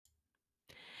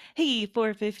Hey,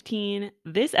 415.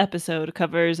 This episode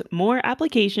covers more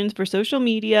applications for social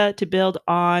media to build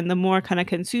on the more kind of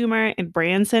consumer and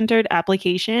brand centered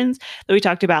applications that we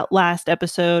talked about last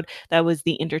episode. That was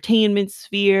the entertainment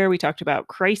sphere. We talked about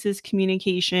crisis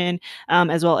communication,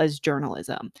 as well as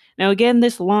journalism. Now, again,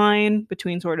 this line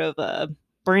between sort of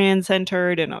brand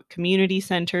centered and community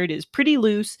centered is pretty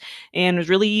loose and was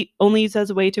really only used as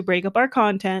a way to break up our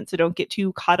content. So don't get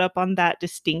too caught up on that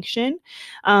distinction.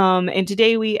 And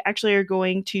today we actually are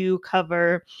going to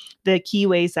cover the key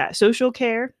ways that social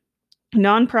care,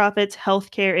 nonprofits,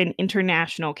 healthcare, and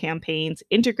international campaigns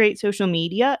integrate social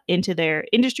media into their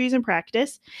industries and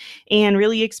practice and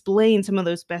really explain some of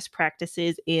those best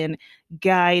practices in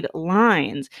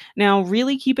guidelines. Now,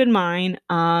 really keep in mind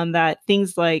that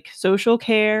things like social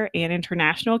care and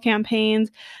international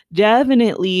campaigns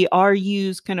definitely are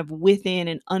used kind of within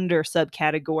and under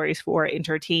subcategories for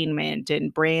entertainment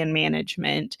and brand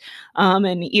management,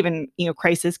 and even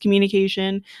crisis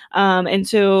communication. And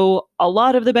so a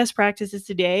lot of the best practices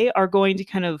today are going to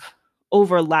kind of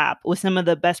overlap with some of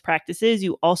the best practices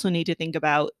you also need to think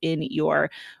about in your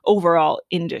overall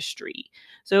industry.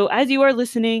 So, as you are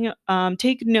listening,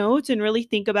 take notes and really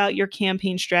think about your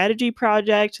campaign strategy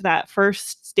project. That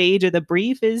first stage of the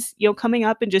brief is, coming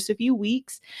up in just a few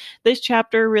weeks. This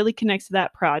chapter really connects to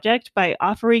that project by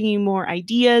offering you more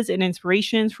ideas and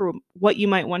inspirations for what you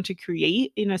might want to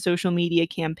create in a social media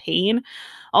campaign.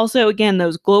 Also, again,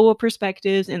 those global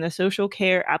perspectives in the social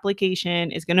care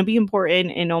application is going to be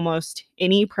important in almost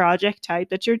any project type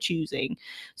that you're choosing.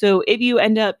 So if you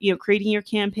end up, creating your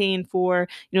campaign for,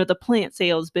 the plant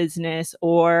sales business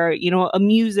or, a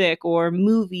music or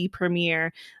movie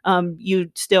premiere,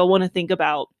 you still want to think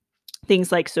about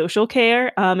things like social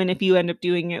care. And if you end up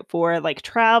doing it for like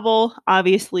travel,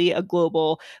 obviously a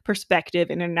global perspective,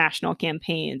 international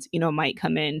campaigns, might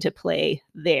come into play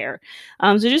there.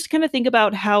 So just kind of think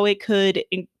about how it could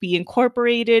be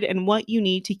incorporated and what you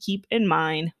need to keep in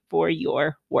mind for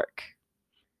your work.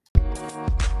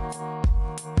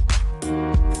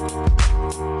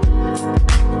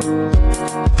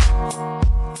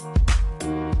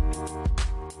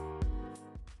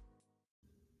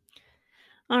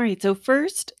 All right, so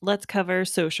first, let's cover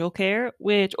social care,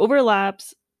 which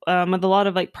overlaps with a lot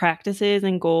of like practices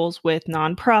and goals with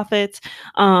nonprofits,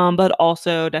 but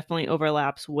also definitely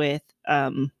overlaps with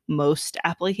most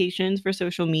applications for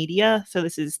social media. So,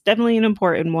 this is definitely an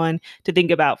important one to think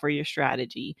about for your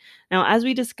strategy. Now, as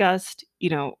we discussed,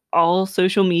 all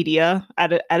social media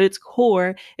at its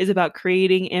core is about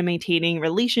creating and maintaining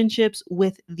relationships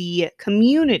with the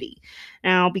community.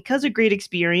 Now, because a great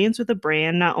experience with a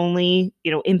brand not only,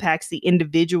 impacts the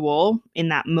individual in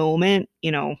that moment,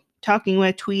 talking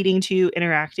with, tweeting to,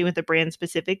 interacting with the brand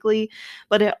specifically,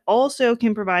 but it also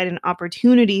can provide an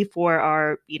opportunity for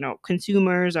our,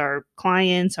 consumers, our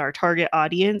clients, our target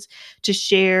audience to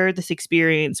share this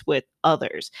experience with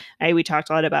others. Right? We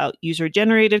talked a lot about user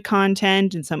generated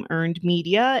content and some earned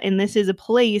media, and this is a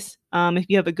place, if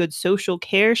you have a good social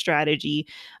care strategy,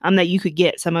 that you could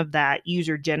get some of that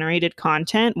user generated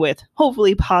content with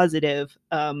hopefully positive,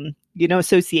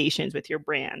 associations with your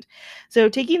brand. So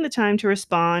taking the time to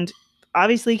respond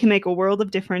obviously can make a world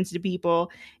of difference to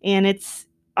people. And it's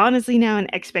honestly now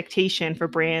an expectation for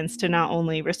brands to not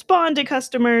only respond to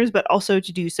customers, but also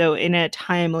to do so in a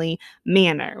timely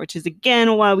manner, which is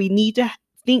again why we need to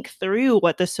think through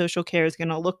what the social care is going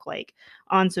to look like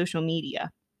on social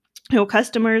media.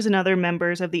 Customers and other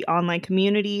members of the online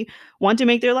community want to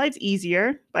make their lives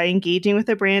easier by engaging with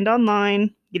a brand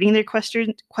online, getting their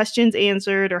questions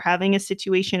answered, or having a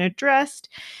situation addressed,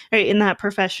 right, in that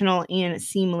professional and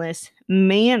seamless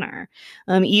manner.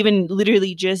 Even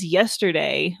literally just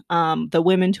yesterday, the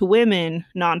Women to Women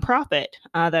nonprofit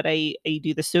that I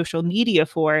do the social media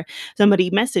for,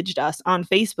 somebody messaged us on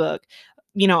Facebook,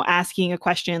 asking a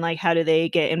question like, how do they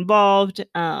get involved?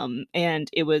 And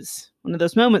it was one of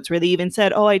those moments where they even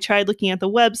said, oh, I tried looking at the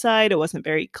website. It wasn't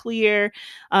very clear.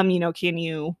 Can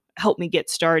you help me get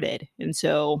started? And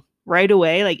so right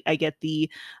away, like I get the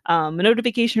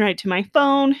notification right to my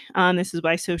phone. This is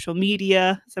why social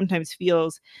media sometimes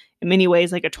feels in many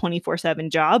ways like a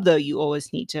 24/7 job, though you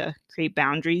always need to create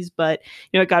boundaries. But,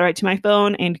 it got right to my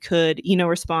phone and could,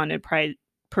 respond and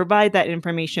provide that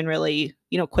information really,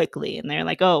 quickly. And they're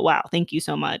like, oh, wow, thank you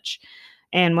so much.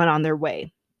 And went on their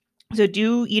way. So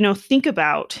do, think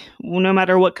about, no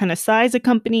matter what kind of size a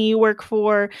company you work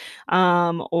for,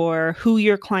 or who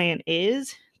your client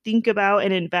is, think about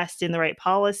and invest in the right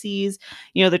policies,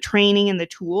 the training and the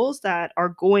tools that are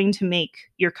going to make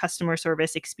your customer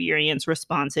service experience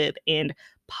responsive and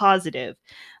positive.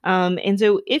 And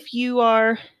so if you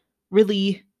are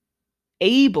really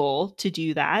able to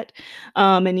do that,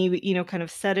 and you kind of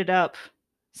set it up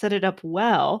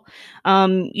well,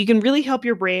 you can really help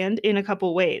your brand in a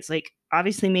couple ways. Like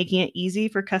obviously making it easy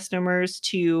for customers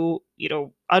to,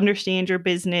 understand your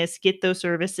business, get those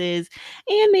services,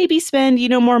 and maybe spend,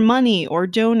 more money or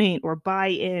donate or buy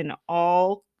in.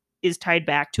 All is tied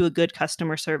back to a good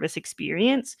customer service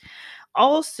experience.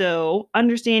 Also,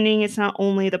 understanding it's not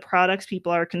only the products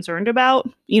people are concerned about,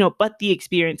 but the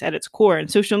experience at its core. And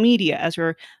social media, as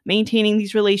we're maintaining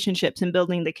these relationships and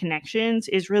building the connections,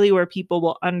 is really where people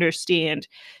will understand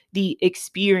the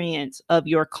experience of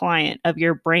your client, of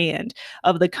your brand,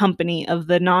 of the company, of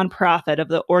the nonprofit, of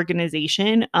the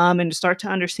organization, and to start to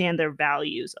understand their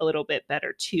values a little bit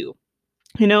better too.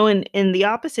 And the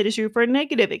opposite is true for a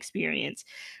negative experience,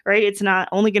 right? It's not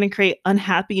only going to create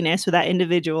unhappiness for that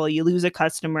individual. You lose a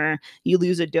customer, you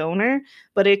lose a donor,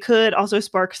 but it could also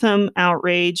spark some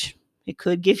outrage. It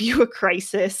could give you a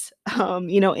crisis,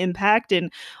 impact,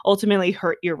 and ultimately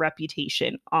hurt your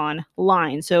reputation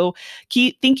online. So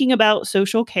keep thinking about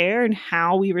social care and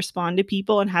how we respond to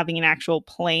people and having an actual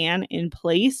plan in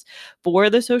place for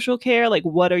the social care. Like,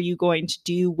 what are you going to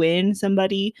do when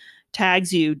somebody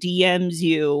tags you, DMs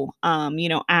you,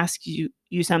 asks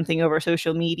you something over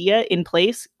social media in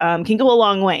place, can go a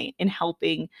long way in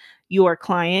helping your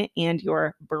client and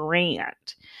your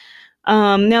brand.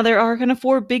 Now, there are kind of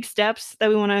four big steps that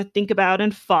we want to think about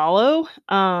and follow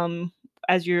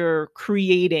as you're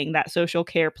creating that social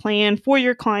care plan for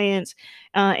your clients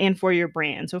and for your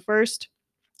brand. So, first,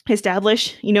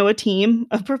 establish a team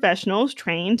of professionals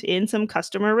trained in some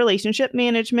customer relationship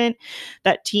management.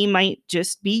 That team might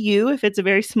just be you if it's a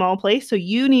very small place, so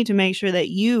you need to make sure that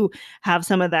you have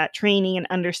some of that training and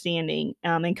understanding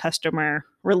in customer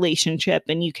relationship,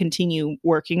 and you continue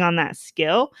working on that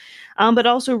skill, but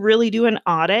also really do an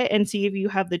audit and see if you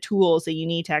have the tools that you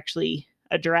need to actually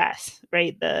address,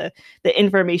 right, the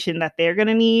information that they're going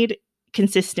to need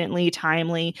consistently,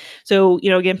 timely. So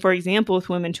again, for example, with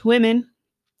Women to Women,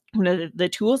 one of the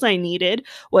tools I needed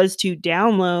was to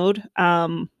download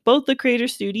both the Creator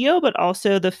Studio, but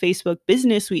also the Facebook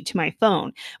Business Suite to my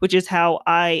phone, which is how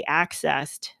I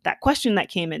accessed that question that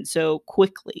came in so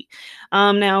quickly.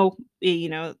 Now,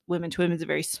 Women to Women is a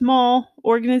very small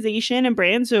organization and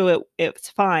brand, so it's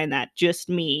fine that just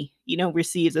me,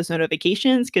 receives those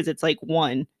notifications because it's like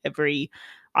one every,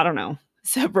 I don't know,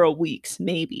 several weeks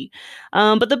maybe.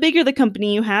 But the bigger the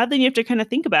company you have, then you have to kind of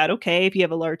think about, okay, if you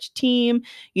have a large team,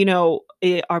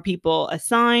 are people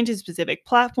assigned to specific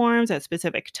platforms at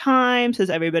specific times?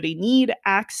 Does everybody need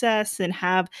access and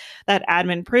have that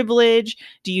admin privilege?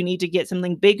 Do you need to get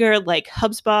something bigger like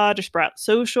HubSpot or Sprout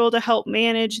Social to help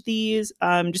manage these?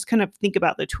 Just kind of think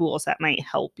about the tools that might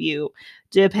help you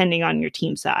depending on your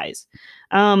team size.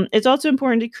 It's also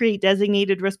important to create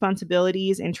designated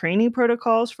responsibilities and training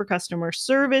protocols for customer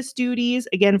service duties.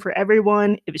 Again, for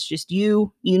everyone, if it's just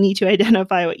you need to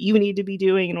identify what you need to be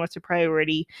doing and what's a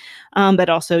priority, but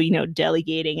also,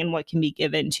 delegating and what can be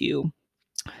given to,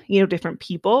 different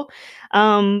people.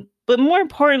 But more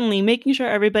importantly, making sure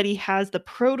everybody has the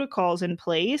protocols in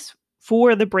place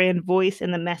for the brand voice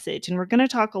and the message. And we're going to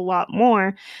talk a lot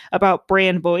more about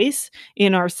brand voice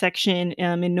in our section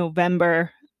in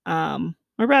November, or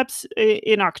perhaps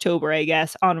in October, I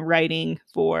guess, on writing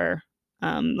for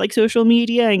like social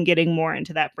media and getting more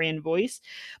into that brand voice.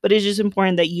 But it's just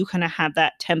important that you kind of have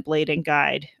that template and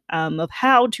guide of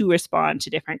how to respond to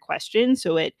different questions,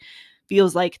 so it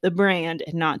feels like the brand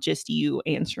and not just you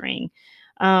answering.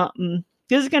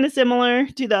 This is kind of similar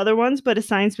to the other ones, but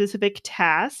assign specific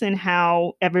tasks and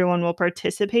how everyone will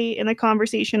participate in the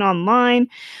conversation online.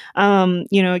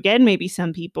 Again, maybe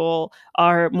some people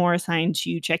are more assigned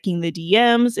to checking the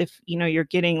DMs if, you're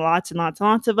getting lots and lots and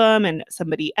lots of them, and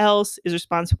somebody else is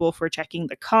responsible for checking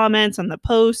the comments on the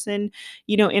posts and,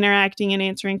 interacting and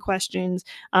answering questions.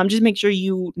 Just make sure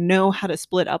you know how to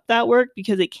split up that work,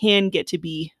 because it can get to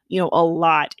be, a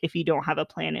lot if you don't have a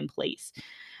plan in place.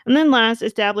 And then last,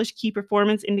 establish key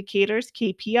performance indicators,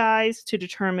 KPIs, to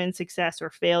determine success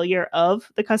or failure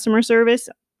of the customer service.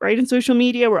 Right, in social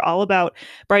media, we're all about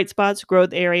bright spots,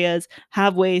 growth areas,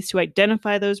 have ways to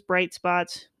identify those bright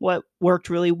spots, what worked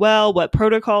really well, what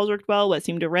protocols worked well, what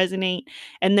seemed to resonate,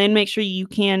 and then make sure you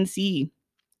can see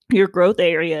your growth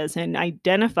areas and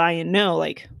identify and know,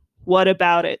 like, what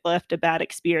about it left a bad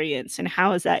experience and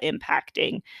how is that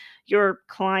impacting your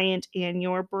client and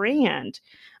your brand.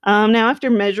 Now, after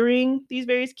measuring these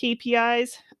various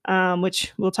KPIs,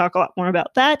 which we'll talk a lot more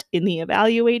about that in the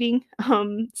evaluating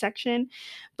section,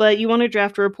 but you want to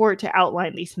draft a report to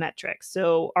outline these metrics.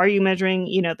 So are you measuring,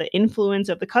 the influence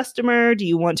of the customer? Do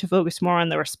you want to focus more on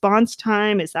the response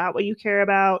time? Is that what you care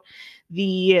about?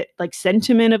 The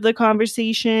sentiment of the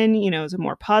conversation, is it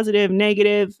more positive,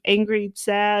 negative, angry,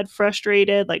 sad,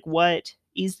 frustrated? What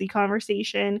is the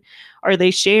conversation? Are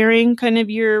they sharing kind of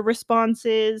your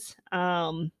responses?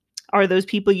 Are those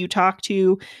people you talk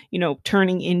to,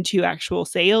 turning into actual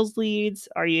sales leads?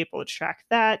 Are you able to track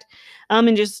that?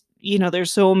 And just,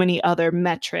 there's so many other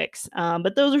metrics,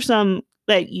 but those are some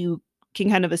that you can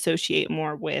kind of associate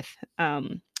more with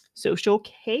social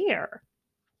care.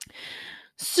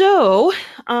 So,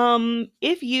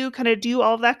 if you kind of do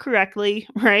all of that correctly,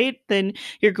 right, then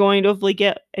you're going to hopefully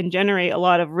get and generate a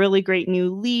lot of really great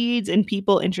new leads and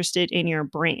people interested in your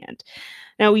brand.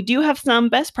 Now, we do have some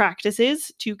best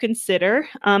practices to consider,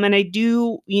 and I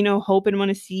do, hope and want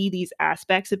to see these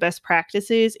aspects of best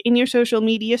practices in your social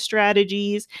media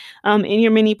strategies, in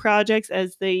your mini projects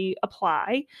as they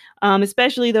apply,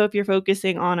 especially though if you're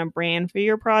focusing on a brand for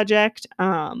your project,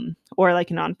 or like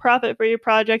a nonprofit for your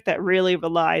project that really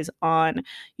relies on,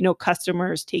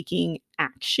 customers taking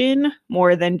action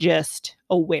more than just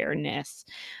awareness.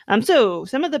 So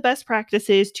some of the best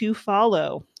practices to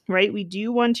follow, right? We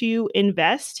do want to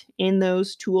invest in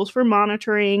those tools for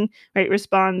monitoring, right?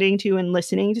 Responding to and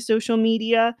listening to social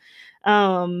media.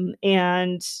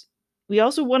 And we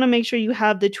also want to make sure you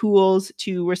have the tools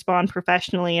to respond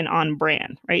professionally and on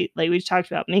brand, right? Like we talked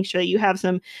about, make sure that you have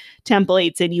some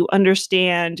templates and you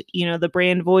understand, the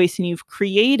brand voice, and you've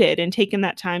created and taken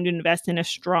that time to invest in a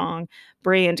strong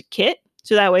brand kit.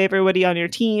 So that way everybody on your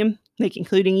team, like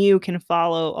including you, can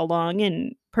follow along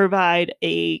and provide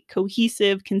a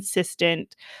cohesive,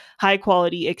 consistent, high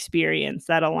quality experience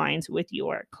that aligns with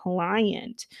your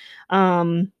client.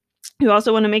 You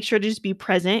also want to make sure to just be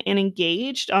present and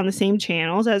engaged on the same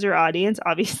channels as your audience,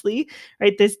 obviously,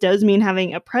 right? This does mean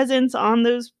having a presence on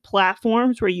those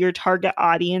platforms where your target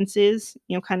audiences,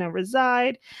 kind of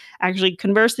reside, actually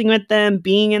conversing with them,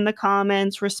 being in the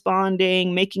comments,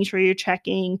 responding, making sure you're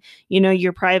checking,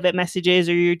 your private messages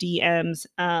or your DMs,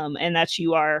 and that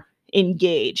you are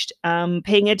engaged,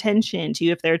 paying attention to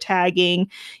if they're tagging,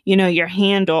 your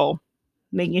handle,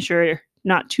 making sure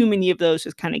not too many of those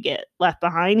just kind of get left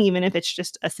behind, even if it's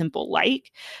just a simple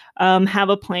like. Have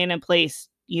a plan in place.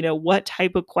 What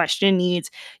type of question needs,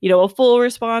 a full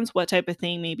response, what type of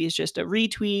thing maybe is just a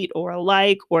retweet or a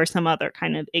like or some other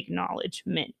kind of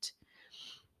acknowledgement.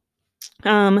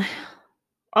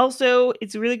 Also,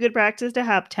 it's a really good practice to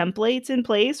have templates in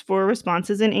place for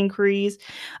responses and inquiries.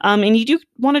 And you do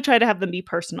want to try to have them be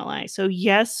personalized. So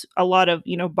yes, a lot of,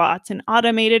 bots and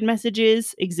automated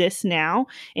messages exist now.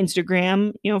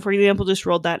 Instagram, for example, just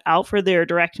rolled that out for their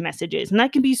direct messages. And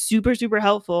that can be super, super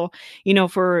helpful,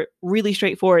 for really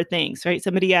straightforward things, right?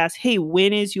 Somebody asks, hey,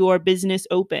 when is your business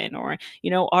open? Or,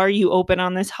 are you open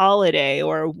on this holiday?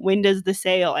 Or when does the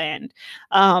sale end?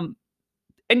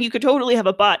 And you could totally have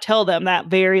a bot tell them that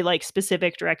very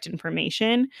specific direct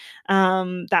information.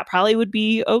 That probably would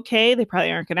be okay. They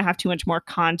probably aren't going to have too much more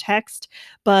context,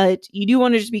 but you do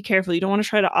want to just be careful. You don't want to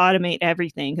try to automate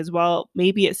everything, because while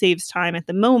maybe it saves time at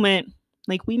the moment,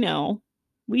 we know,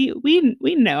 we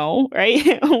know,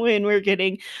 right? When we're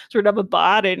getting sort of a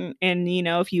bot and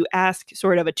if you ask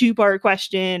sort of a two-part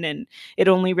question and it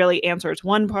only really answers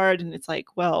one part, and it's like,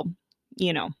 well,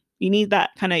 you need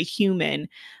that kind of human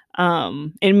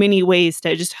in many ways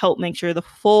to just help make sure the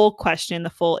full question, the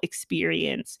full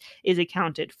experience is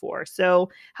accounted for. So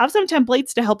have some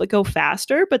templates to help it go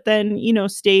faster, but then,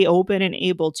 stay open and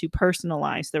able to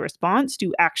personalize the response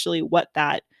to actually what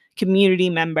that community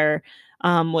member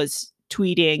was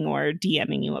tweeting or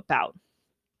DMing you about.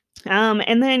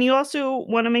 And then you also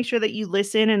want to make sure that you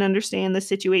listen and understand the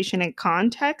situation and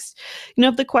context,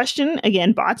 of the question.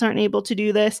 Again, bots aren't able to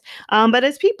do this, but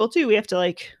as people too, we have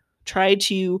to try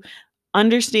to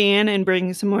understand and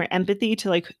bring some more empathy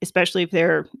to especially if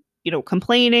they're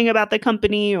complaining about the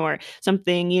company or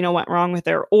something went wrong with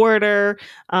their order,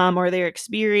 or their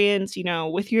experience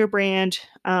with your brand.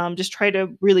 Just try to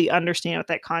really understand what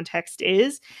that context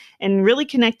is, and really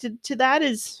connected to that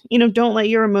is don't let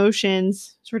your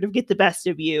emotions sort of get the best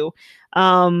of you.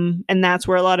 And that's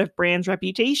where a lot of brands'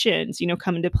 reputations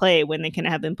come into play, when they can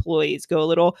have employees go a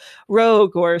little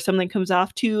rogue or something comes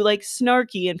off too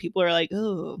snarky, and people are like,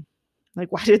 oh,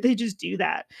 why did they just do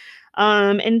that?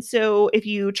 And so if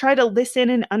you try to listen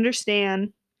and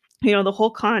understand the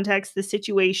whole context, the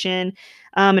situation,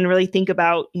 and really think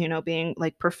about, being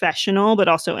like professional, but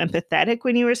also empathetic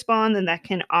when you respond, then that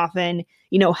can often,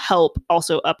 help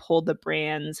also uphold the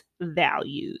brand's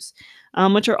values,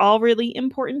 which are all really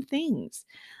important things.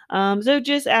 So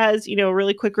just as, a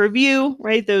really quick review,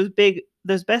 right?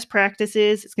 Those best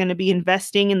practices, it's going to be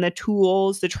investing in the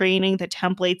tools, the training, the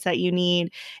templates that you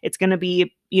need. It's going to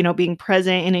be, being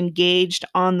present and engaged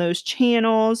on those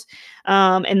channels.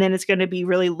 And then it's going to be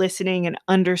really listening and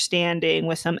understanding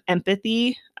with some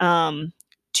empathy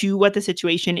to what the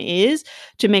situation is,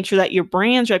 to make sure that your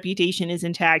brand's reputation is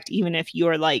intact, even if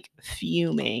you're like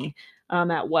fuming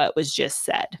at what was just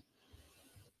said.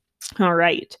 All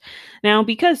right. Now,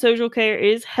 because social care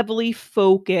is heavily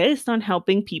focused on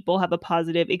helping people have a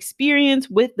positive experience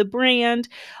with the brand,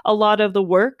 a lot of the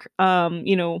work,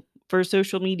 for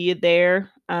social media there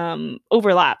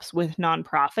overlaps with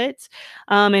nonprofits.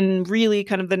 And really,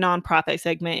 kind of the nonprofit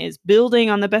segment is building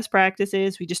on the best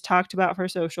practices we just talked about for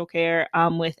social care,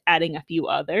 with adding a few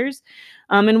others.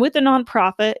 And with the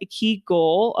nonprofit, a key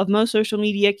goal of most social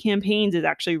media campaigns is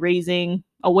actually raising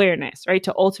awareness, right?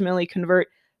 To ultimately convert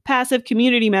passive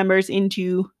community members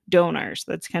into donors.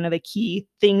 That's kind of a key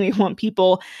thing. We want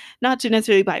people not to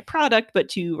necessarily buy product, but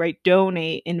to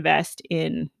donate, invest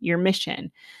in your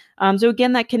mission. So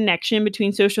again, that connection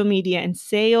between social media and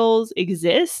sales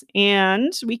exists,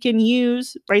 and we can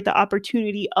use the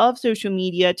opportunity of social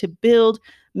media to build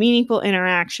meaningful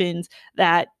interactions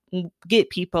that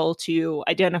get people to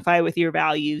identify with your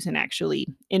values and actually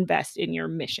invest in your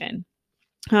mission.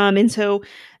 And so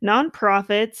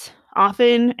nonprofits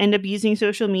often end up using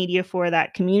social media for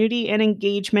that community and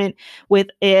engagement, with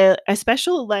a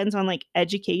special lens on like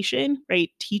education, right?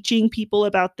 Teaching people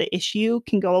about the issue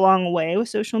can go a long way with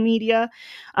social media.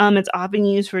 It's often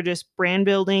used for just brand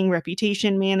building,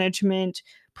 reputation management,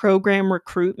 program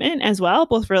recruitment as well,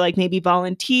 both for like maybe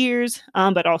volunteers,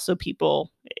 but also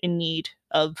people in need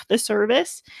of the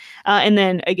service. And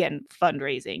then again,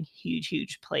 fundraising,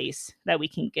 huge place that we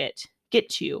can get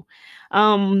to.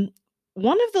 Um,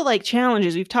 One of the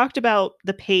challenges we've talked about,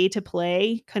 the pay to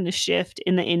play kind of shift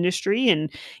in the industry, and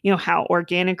how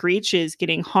organic reach is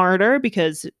getting harder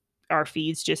because our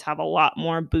feeds just have a lot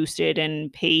more boosted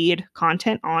and paid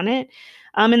content on it.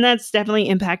 And that's definitely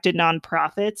impacted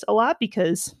nonprofits a lot,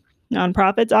 because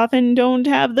nonprofits often don't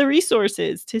have the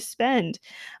resources to spend.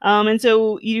 And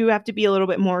so you have to be a little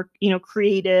bit more,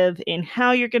 creative in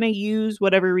how you're going to use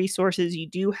whatever resources you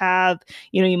do have.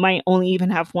 You might only even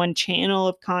have one channel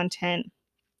of content,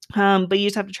 but you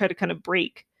just have to try to kind of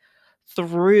break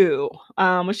through,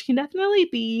 which can definitely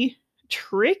be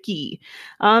tricky.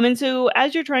 And so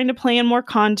as you're trying to plan more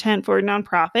content for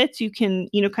nonprofits, you can,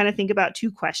 kind of think about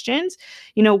two questions.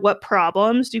 What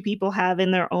problems do people have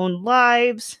in their own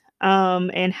lives?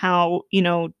 And how,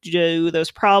 do those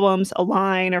problems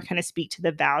align or kind of speak to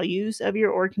the values of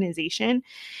your organization?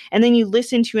 And then you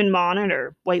listen to and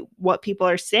monitor what people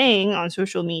are saying on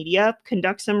social media,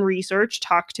 conduct some research,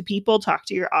 talk to people, talk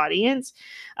to your audience.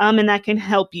 And that can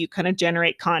help you kind of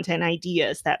generate content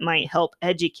ideas that might help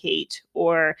educate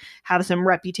or have some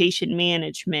reputation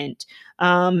management,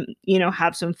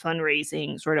 have some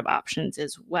fundraising sort of options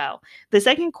as well. The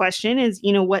second question is,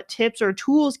 what tips or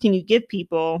tools can you give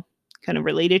people kind of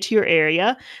related to your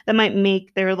area that might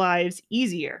make their lives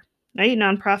easier? Right?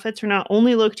 Nonprofits are not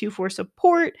only looked to for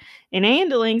support in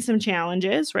handling some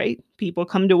challenges, right? People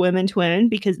come to Women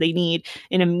because they need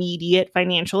an immediate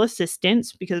financial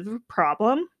assistance because of a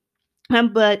problem.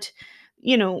 But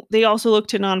they also look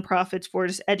to nonprofits for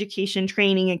just education,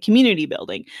 training, and community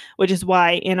building, which is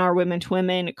why in our Women to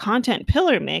Women content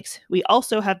pillar mix, we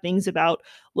also have things about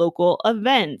local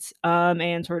events,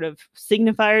 and sort of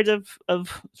signifiers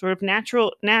of sort of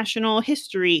national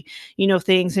history,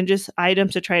 things, and just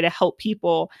items to try to help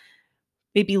people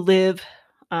maybe live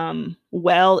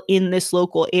well in this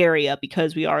local area,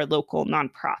 because we are a local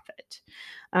nonprofit.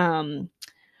 Um,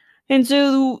 and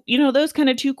so, those kind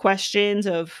of two questions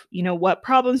of, what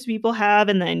problems people have,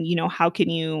 and then, how can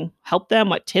you help them?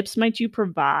 What tips might you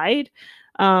provide?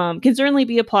 Can certainly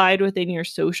be applied within your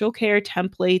social care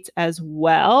templates as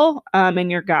well, and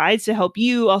your guides, to help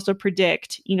you also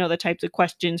predict, the types of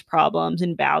questions, problems,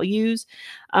 and values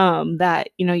that,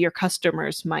 your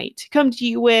customers might come to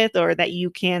you with, or that you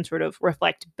can sort of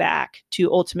reflect back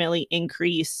to ultimately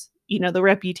increase, the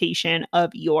reputation of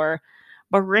your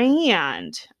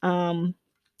brand,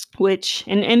 which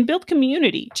and build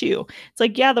community too. It's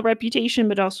like, yeah, the reputation,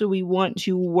 but also we want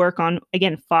to work on,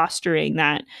 again, fostering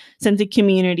that sense of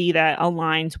community that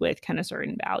aligns with kind of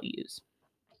certain values.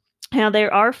 Now,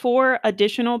 there are 4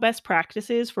 additional best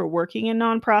practices for working in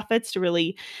nonprofits to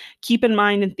really keep in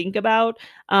mind and think about,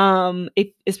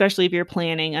 especially if you're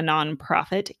planning a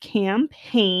nonprofit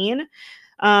campaign.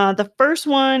 The first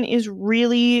one is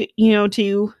really,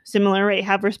 to similar, right?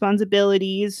 Have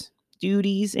responsibilities,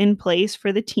 duties in place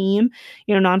for the team.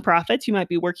 Nonprofits, you might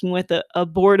be working with a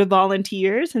board of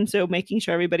volunteers. And so making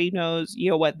sure everybody knows,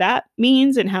 what that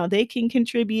means and how they can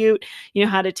contribute,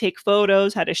 how to take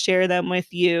photos, how to share them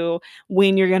with you,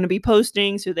 when you're going to be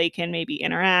posting so they can maybe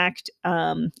interact.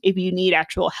 If you need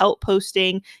actual help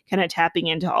posting, kind of tapping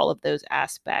into all of those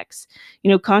aspects.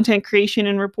 Content creation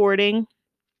and reporting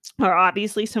are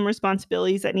obviously some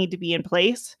responsibilities that need to be in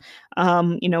place.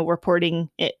 Reporting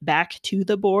it back to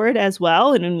the board as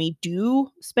well. And when we do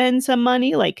spend some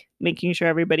money, like making sure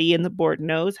everybody in the board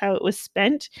knows how it was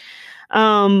spent.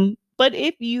 But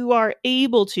if you are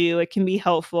able to, it can be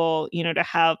helpful, to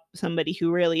have somebody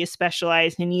who really is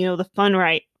specialized in,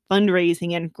 the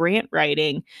fundraising and grant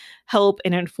writing help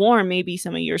and inform maybe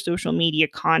some of your social media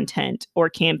content or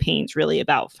campaigns really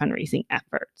about fundraising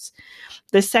efforts.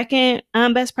 The second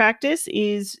best practice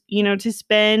is, to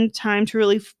spend time to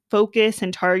really focus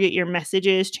and target your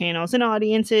messages, channels, and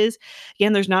audiences.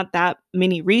 Again, there's not that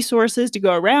many resources to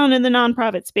go around in the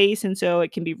nonprofit space, and so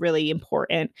it can be really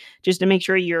important just to make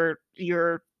sure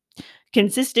you're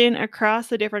consistent across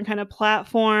the different kind of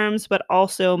platforms, but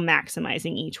also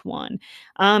maximizing each one.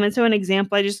 And so an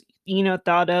example I just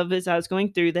thought of as I was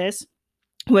going through this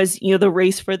was the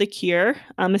Race for the Cure,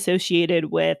 associated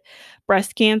with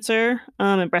breast cancer,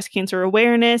 and breast cancer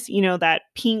awareness. That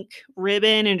pink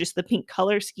ribbon and just the pink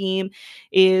color scheme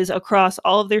is across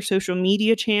all of their social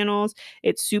media channels.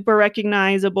 It's super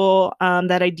recognizable.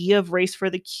 That idea of Race for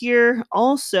the Cure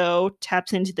also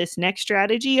taps into this next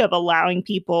strategy of allowing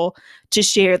people to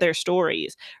share their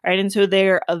stories, right? And so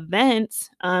their events,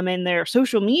 and their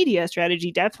social media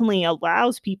strategy definitely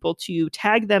allows people to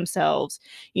tag themselves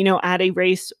at a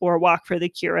Race or Walk for the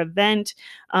Cure event.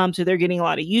 So they're getting a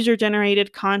lot of user generated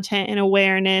content and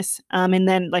awareness. And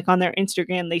then like on their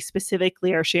Instagram, they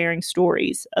specifically are sharing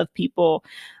stories of people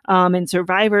and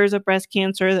survivors of breast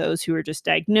cancer, those who are just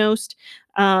diagnosed.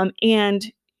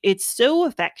 And it's so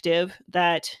effective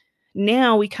that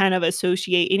now we kind of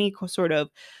associate any sort of,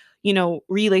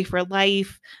 Relay for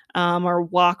Life, or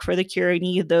Walk for the Cure,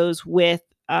 any of those with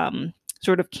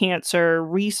sort of cancer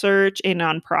research and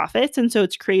nonprofits. And so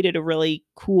it's created a really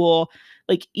cool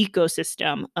like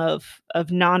ecosystem of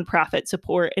nonprofit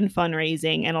support and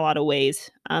fundraising in a lot of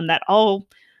ways, that all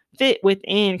fit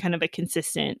within kind of a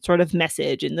consistent sort of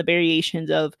message and the variations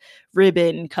of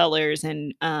ribbon colors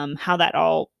and how that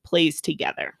all plays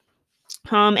together.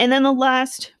 And then the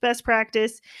last best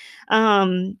practice,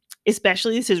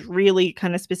 especially this is really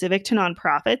kind of specific to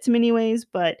nonprofits in many ways,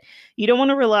 but you don't want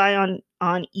to rely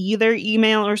on either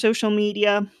email or social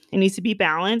media. It needs to be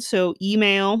balanced. So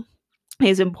email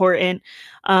is important,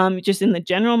 just in the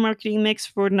general marketing mix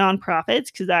for nonprofits,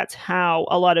 because that's how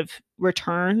a lot of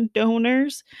return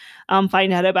donors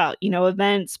find out about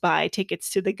events, buy tickets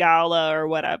to the gala or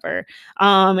whatever.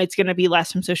 It's going to be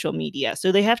less from social media,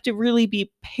 so they have to really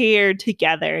be paired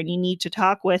together, and you need to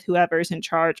talk with whoever's in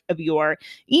charge of your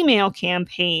email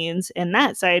campaigns and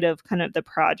that side of kind of the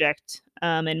project,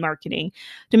 and marketing,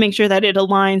 to make sure that it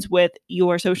aligns with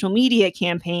your social media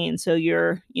campaign, so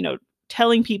you're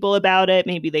telling people about it.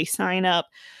 Maybe they sign up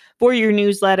for your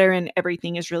newsletter and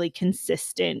everything is really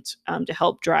consistent, to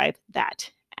help drive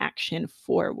that action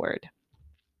forward.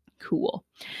 Cool.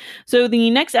 So the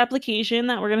next application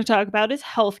that we're going to talk about is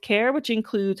healthcare, which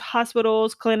includes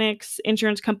hospitals, clinics,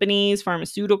 insurance companies,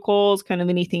 pharmaceuticals, kind of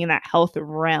anything in that health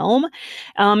realm.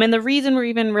 And the reason we're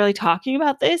even really talking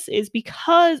about this is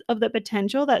because of the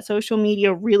potential that social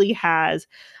media really has,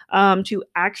 to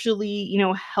actually,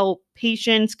 help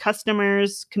patients,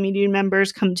 customers, community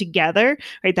members come together,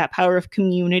 right? That power of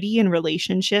community and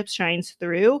relationships shines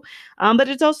through. But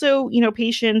it's also,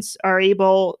 patients are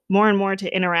able more and more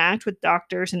to interact with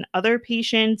doctors and other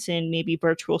patients in maybe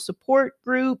virtual support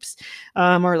groups,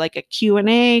 or like a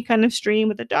Q&A kind of stream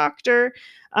with a doctor.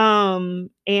 And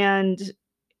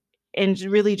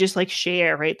really just like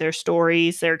share, right, their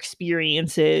stories, their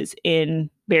experiences in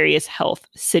various health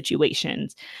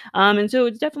situations. And so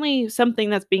it's definitely something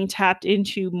that's being tapped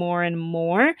into more and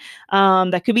more,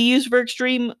 that could be used for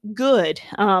extreme good,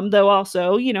 though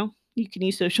also, you can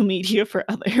use social media for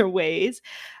other ways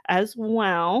as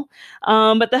well.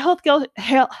 But the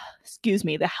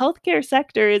the healthcare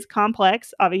sector is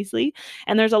complex, obviously,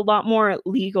 and there's a lot more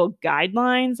legal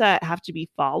guidelines that have to be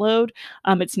followed.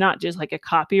 It's not just like a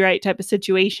copyright type of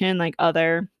situation like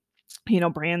other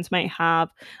brands might have.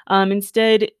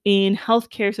 Instead, in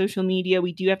healthcare social media,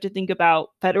 we do have to think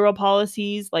about federal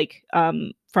policies like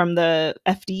from the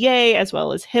FDA as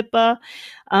well as HIPAA.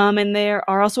 And there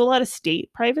are also a lot of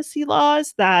state privacy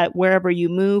laws that wherever you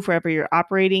move, wherever you're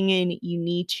operating in, you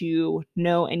need to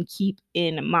know and keep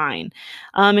in mind.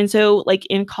 And so, like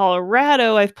in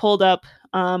Colorado, I've pulled up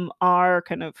our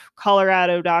kind of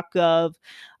colorado.gov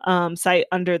site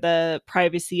under the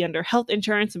Privacy Under Health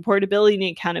Insurance and Portability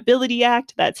and Accountability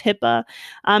Act. That's HIPAA.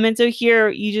 And so here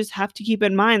you just have to keep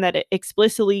in mind that it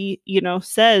explicitly,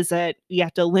 says that you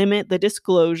have to limit the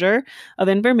disclosure of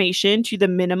information to the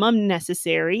minimum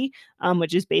necessary,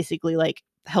 which is basically like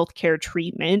healthcare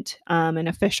treatment and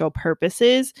official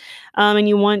purposes. And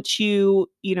you want to,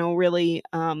 really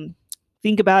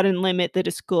think about and limit the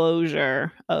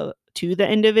disclosure to the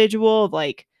individual of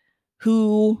like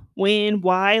who, when,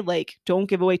 why, like don't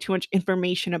give away too much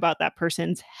information about that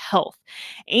person's health.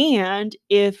 And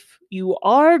if you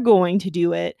are going to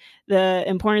do it, the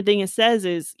important thing it says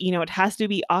is, it has to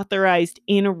be authorized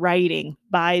in writing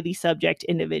by the subject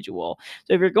individual.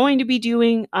 So if you're going to be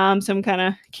doing some kind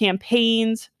of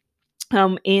campaigns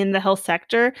in the health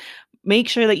sector, make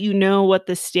sure that you know what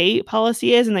the state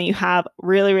policy is and that you have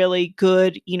really, really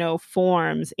good,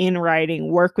 forms in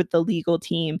writing. Work with the legal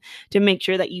team to make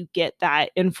sure that you get that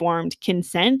informed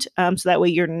consent, so that way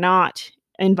you're not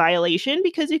in violation.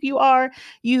 Because if you are,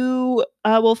 you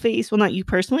will face, well, not you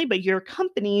personally, but your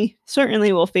company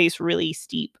certainly will face really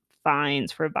steep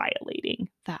fines for violating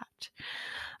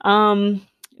that.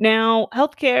 Now,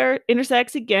 healthcare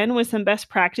intersects again with some best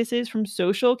practices from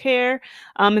social care,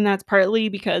 and that's partly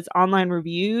because online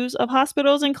reviews of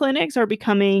hospitals and clinics are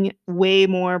becoming way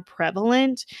more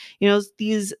prevalent.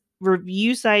 These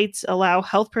review sites allow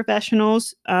health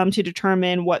professionals to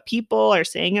determine what people are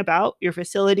saying about your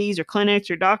facilities, your clinics,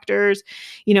 your doctors,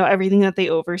 everything that they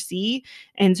oversee.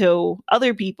 And so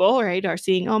other people, right, are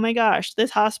seeing, oh my gosh,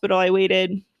 this hospital, I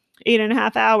waited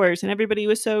 8.5 hours and everybody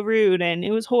was so rude and it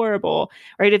was horrible,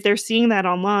 right? If they're seeing that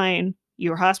online,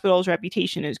 your hospital's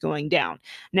reputation is going down.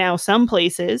 Now, some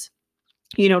places,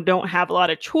 don't have a lot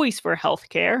of choice for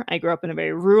healthcare. I grew up in a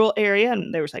very rural area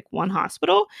and there was like one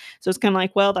hospital. So it's kind of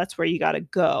like, well, that's where you got to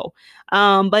go.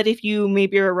 But if you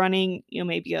maybe are running,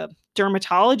 maybe a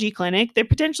dermatology clinic, there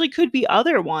potentially could be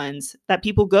other ones that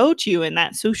people go to, and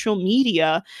that social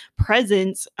media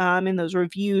presence in those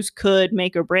reviews could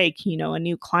make or break, a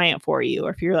new client for you. Or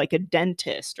if you're like a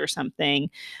dentist or something,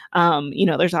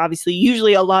 there's obviously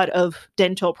usually a lot of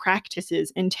dental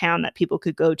practices in town that people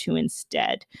could go to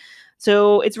instead.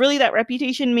 So it's really that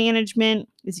reputation management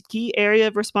is a key area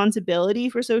of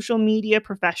responsibility for social media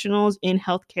professionals in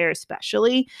healthcare,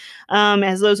 especially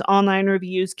as those online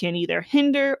reviews can either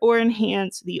hinder or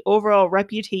enhance the overall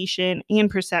reputation and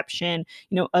perception,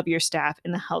 of your staff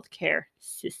in the healthcare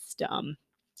system.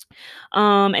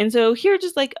 And so here are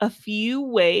just like a few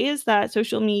ways that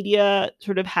social media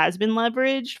sort of has been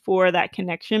leveraged for that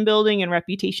connection building and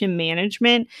reputation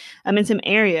management in some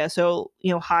areas. So,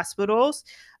 hospitals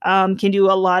can do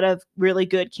a lot of really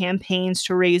good campaigns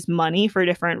to raise money for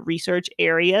different research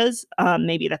areas,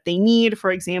 maybe that they need.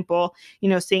 For example,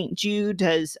 St. Jude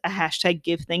does a hashtag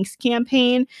Give Thanks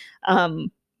campaign.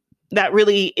 That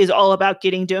really is all about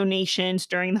getting donations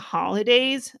during the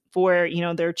holidays for,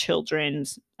 their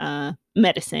children's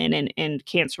medicine and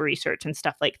cancer research and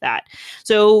stuff like that.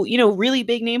 So, really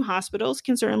big name hospitals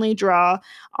can certainly draw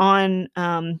on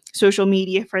social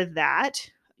media for that.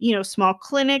 Small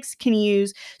clinics can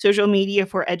use social media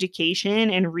for education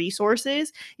and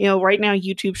resources. Right now,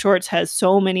 YouTube Shorts has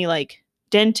so many like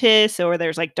dentists, or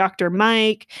there's like Dr.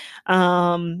 Mike.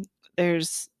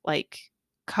 There's like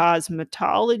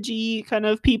cosmetology kind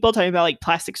of people talking about like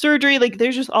plastic surgery. Like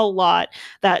there's just a lot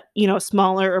that,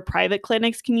 smaller or private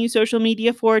clinics can use social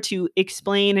media for to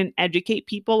explain and educate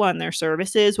people on their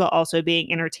services while also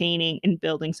being entertaining and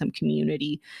building some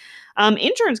community.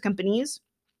 Insurance companies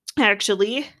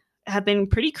actually have been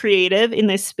pretty creative in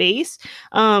this space.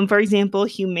 For example,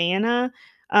 Humana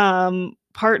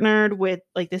partnered with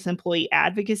like this employee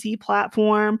advocacy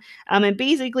platform. And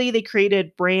basically they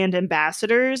created brand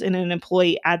ambassadors in an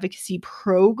employee advocacy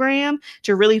program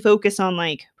to really focus on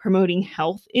like promoting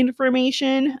health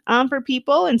information for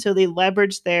people. And so they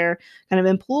leveraged their kind of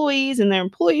employees and their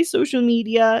employees' social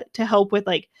media to help with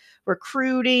like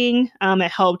recruiting.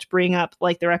 It helped bring up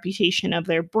like the reputation of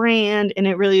their brand, and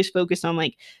it really is focused on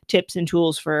like tips and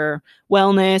tools for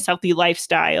wellness, healthy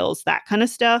lifestyles, that kind of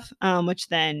stuff, which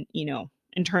then,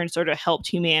 in turn sort of helped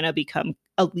Humana become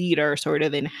a leader sort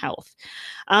of in health.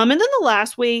 And then the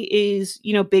last way is,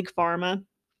 big pharma.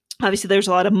 Obviously, there's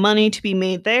a lot of money to be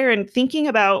made there, and thinking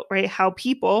about, right, how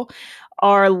people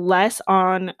are less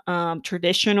on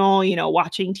traditional,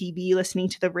 watching TV, listening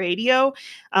to the radio,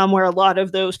 where a lot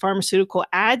of those pharmaceutical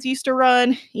ads used to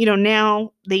run.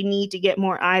 Now they need to get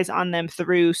more eyes on them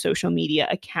through social media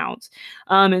accounts.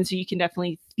 And so you can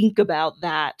definitely think about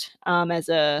that as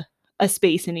a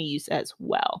space and a use as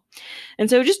well. And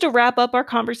so, just to wrap up our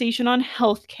conversation on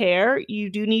healthcare, you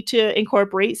do need to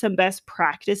incorporate some best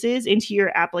practices into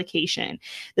your application.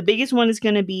 The biggest one is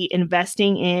going to be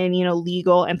investing in,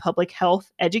 legal and public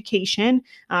health education.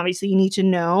 Obviously, you need to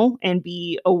know and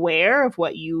be aware of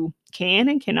what you can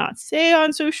and cannot say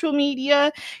on social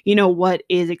media, what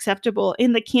is acceptable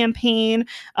in the campaign,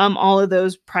 all of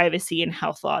those privacy and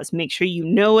health laws. Make sure you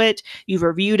know it, you've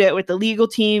reviewed it with the legal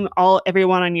team,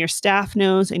 everyone on your staff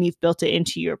knows, and you've built it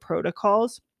into your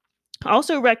protocols.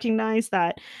 Also recognize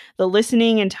that the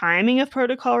listening and timing of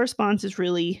protocol response is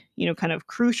really, kind of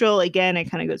crucial. Again, it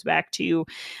kind of goes back to,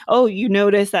 oh, you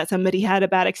notice that somebody had a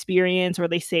bad experience or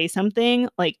they say something,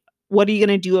 like, what are you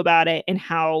going to do about it, and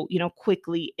how,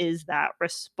 quickly is that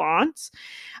response?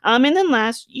 And then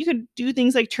last, you could do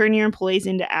things like turn your employees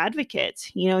into advocates.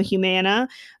 Humana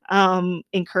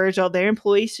encouraged all their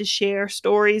employees to share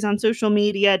stories on social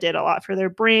media, did a lot for their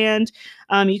brand.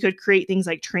 You could create things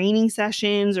like training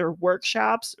sessions or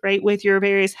workshops, right, with your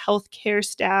various healthcare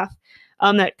staff.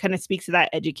 That kind of speaks to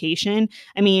that education.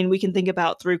 I mean, we can think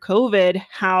about through COVID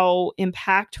how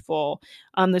impactful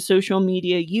the social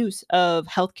media use of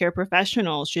healthcare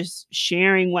professionals, just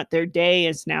sharing what their day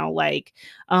is now like,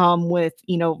 with,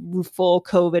 full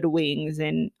COVID wings,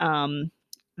 and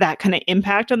that kind of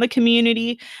impact on the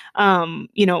community,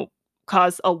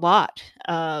 cause a lot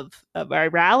of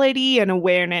virality and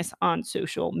awareness on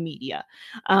social media.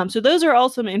 So those are all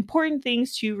some important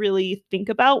things to really think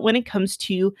about when it comes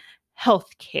to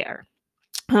healthcare.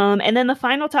 And then the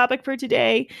final topic for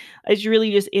today is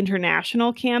really just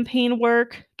international campaign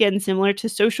work. Again, similar to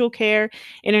social care,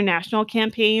 international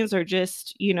campaigns are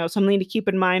just, something to keep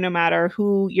in mind no matter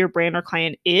who your brand or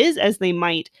client is, as they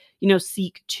might,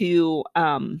 seek to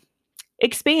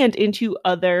expand into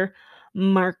other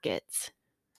markets.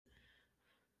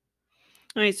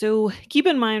 All right, so keep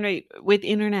in mind, right, with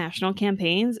international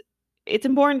campaigns, it's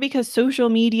important because social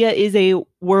media is a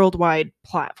worldwide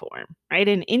platform, right?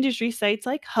 And industry sites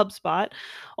like HubSpot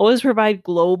always provide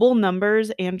global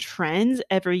numbers and trends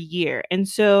every year. And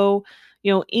so,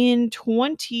 in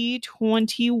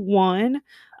 2021,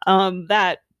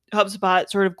 that HubSpot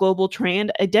sort of global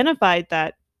trend identified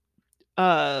that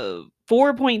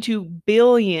 4.2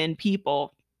 billion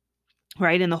people,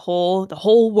 right, in the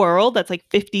whole world, that's like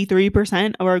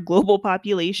 53% of our global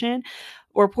population,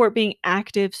 report being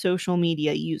active social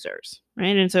media users,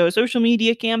 right? And so a social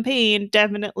media campaign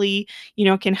definitely,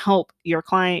 can help your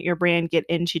client, your brand get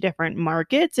into different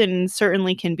markets, and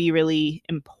certainly can be really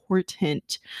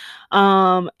important.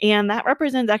 And that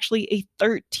represents actually a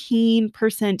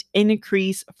 13%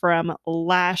 increase from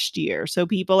last year. So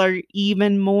people are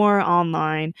even more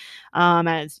online,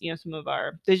 as some of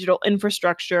our digital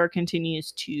infrastructure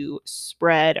continues to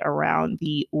spread around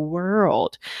the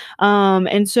world.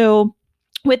 And so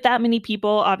with that many people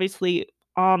obviously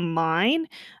online,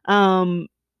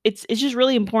 it's just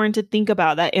really important to think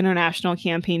about that international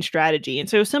campaign strategy. And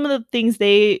so some of the things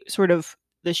the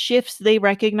shifts they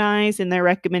recognize in their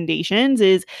recommendations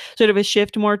is sort of a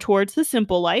shift more towards the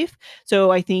simple life.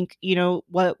 So I think,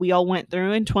 what we all went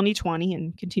through in 2020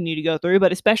 and continue to go through,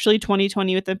 but especially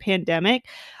 2020 with the pandemic,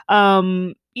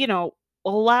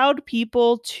 allowed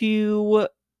people to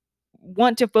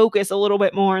want to focus a little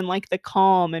bit more on like the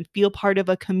calm and feel part of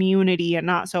a community and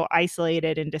not so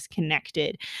isolated and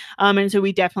disconnected. And so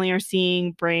we definitely are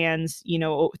seeing brands,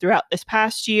 throughout this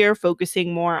past year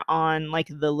focusing more on like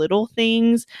the little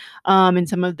things, and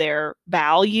some of their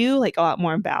value, like a lot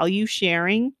more value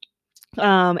sharing.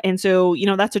 And so,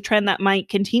 that's a trend that might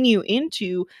continue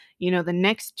into, the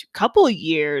next couple of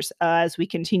years, as we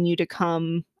continue to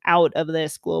come out of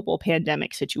this global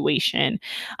pandemic situation.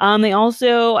 They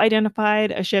also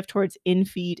identified a shift towards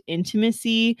in-feed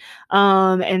intimacy.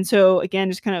 And so, again,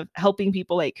 just kind of helping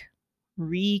people like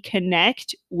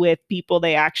reconnect with people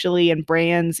they actually, and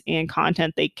brands and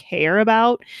content they care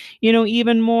about,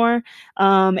 even more.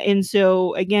 And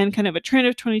so again, kind of a trend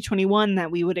of 2021 that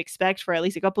we would expect for at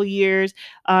least a couple years,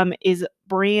 is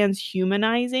brands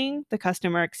humanizing the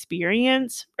customer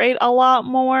experience, right, a lot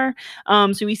more.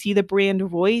 So we see the brand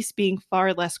voice being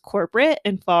far less corporate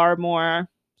and far more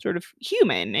sort of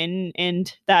human,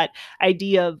 and that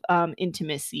idea of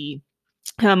intimacy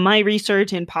My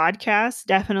research in podcasts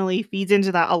definitely feeds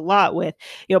into that a lot with,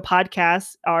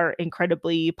 podcasts are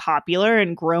incredibly popular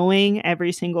and growing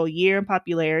every single year in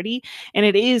popularity. And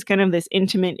it is kind of this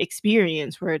intimate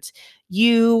experience where it's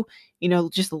you,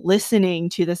 just listening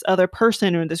to this other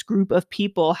person or this group of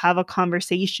people have a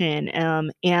conversation.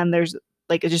 And there's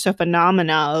like just a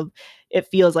phenomena of it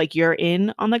feels like you're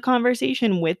in on the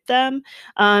conversation with them.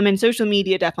 And social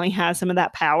media definitely has some of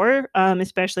that power,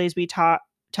 especially as we talk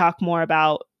more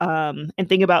about and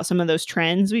think about some of those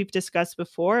trends we've discussed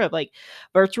before of like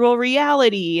virtual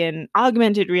reality and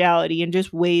augmented reality and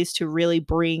just ways to really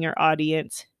bring your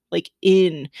audience like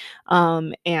in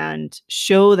and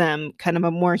show them kind of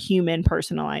a more human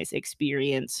personalized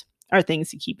experience are things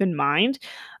to keep in mind.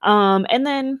 And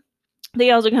then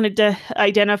they also kind of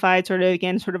identified sort of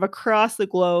again sort of across the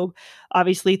globe.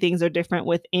 Obviously things are different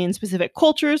within specific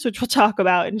cultures, which we'll talk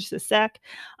about in just a sec.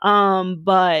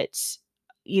 But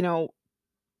you know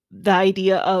the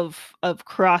idea of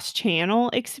cross channel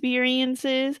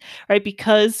experiences, right?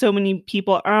 Because so many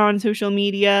people are on social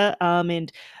media,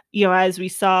 and as we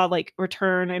saw, like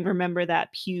return and remember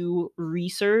that Pew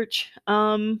Research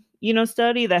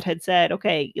study that had said,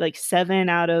 okay, like 7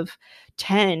 out of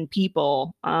 10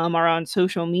 people are on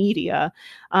social media,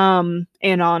 and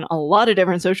on a lot of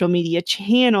different social media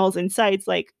channels and sites.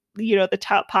 Like, the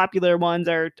top popular ones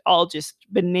are all just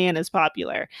bananas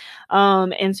popular.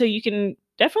 And so you can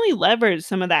definitely leverage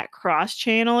some of that cross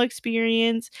channel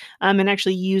experience, and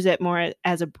actually use it more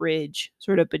as a bridge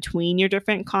sort of between your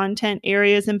different content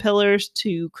areas and pillars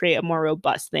to create a more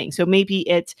robust thing. So maybe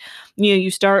it's,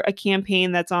 you start a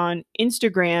campaign that's on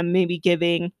Instagram, maybe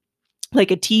giving like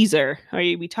a teaser, or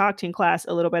we talked in class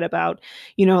a little bit about,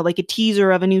 like a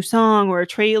teaser of a new song or a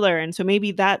trailer. And so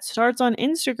maybe that starts on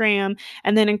Instagram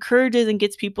and then encourages and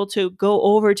gets people to go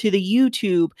over to the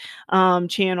YouTube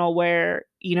channel where,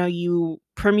 you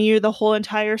premiere the whole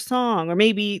entire song. Or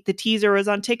maybe the teaser was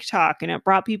on TikTok and it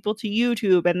brought people to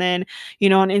YouTube. And then,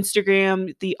 on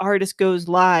Instagram, the artist goes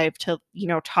live to,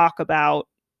 talk about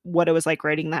what it was like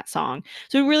writing that song.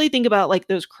 So really think about like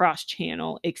those cross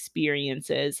channel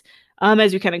experiences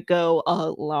as we kind of go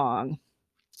along.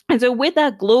 And so, with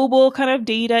that global kind of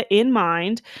data in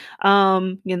mind,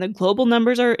 the global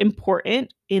numbers are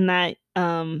important in that,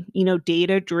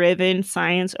 data driven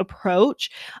science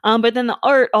approach. But then the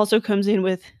art also comes in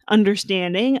with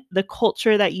understanding the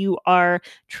culture that you are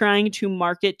trying to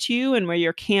market to and where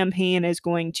your campaign is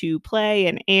going to play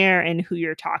and air and who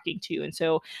you're talking to. And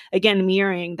so, again,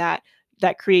 mirroring that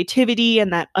creativity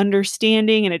and that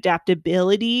understanding and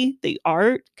adaptability, the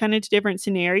art kind of to different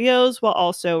scenarios, while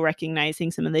also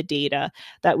recognizing some of the data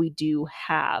that we do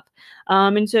have.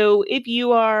 And so if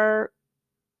you are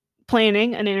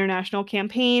planning an international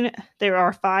campaign, there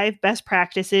are 5 best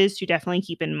practices to definitely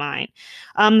keep in mind.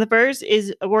 The first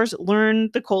is, of course, learn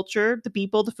the culture, the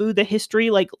people, the food, the history,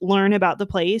 like learn about the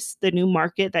place, the new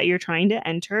market that you're trying to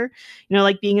enter.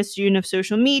 Like being a student of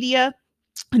social media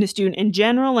and a student in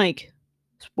general, like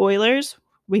spoilers,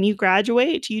 when you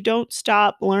graduate, you don't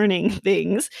stop learning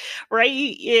things, right?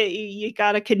 You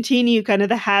got to continue kind of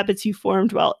the habits you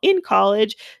formed while in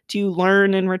college to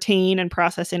learn and retain and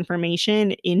process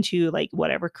information into like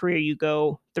whatever career you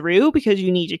go through, because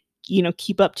you need to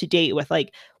keep up to date with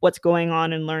like what's going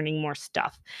on and learning more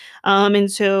stuff.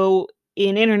 And so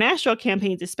in international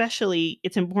campaigns especially,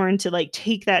 it's important to like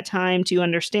take that time to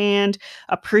understand,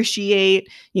 appreciate,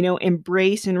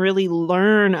 embrace and really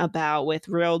learn about with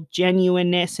real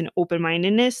genuineness and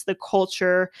open-mindedness the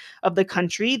culture of the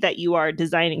country that you are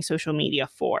designing social media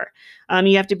for.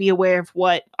 You have to be aware of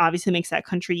what obviously makes that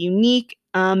country unique,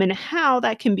 and how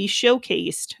that can be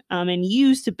showcased and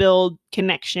used to build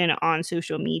connection on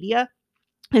social media.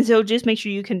 And so just make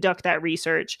sure you conduct that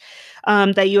research,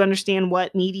 that you understand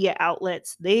what media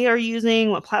outlets they are using,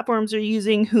 what platforms are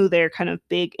using, who their kind of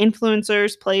big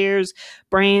influencers, players,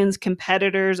 brands,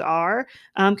 competitors are,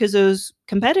 because those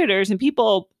competitors and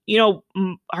people,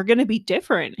 are going to be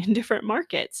different in different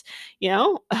markets.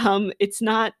 It's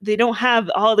not, they don't have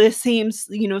all the same,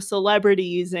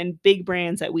 celebrities and big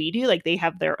brands that we do. Like they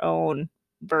have their own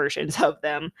versions of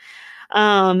them.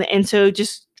 And so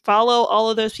just follow all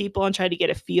of those people and try to get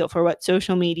a feel for what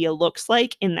social media looks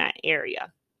like in that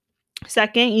area.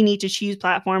 Second, you need to choose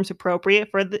platforms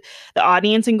appropriate for the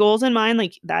audience and goals in mind.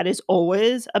 Like that is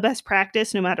always a best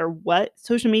practice, no matter what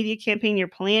social media campaign you're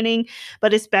planning.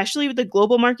 But especially with the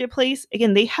global marketplace,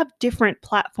 again, they have different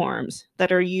platforms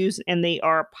that are used and they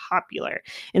are popular.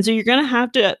 And so you're going to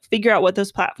have to figure out what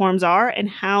those platforms are and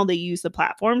how they use the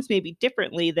platforms maybe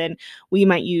differently than we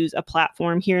might use a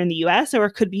platform here in the US, or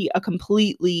it could be a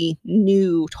completely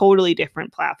new, totally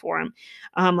different platform,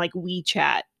 like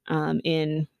WeChat,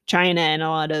 in China and a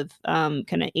lot of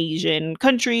kind of Asian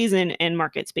countries and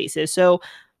market spaces. So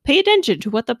pay attention to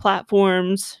what the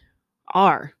platforms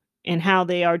are and how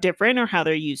they are different or how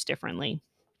they're used differently.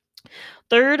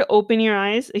 Third, open your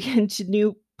eyes again to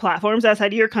new platforms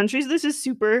outside of your countries. This is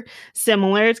super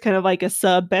similar. It's kind of like a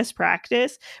sub best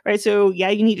practice, right? So yeah,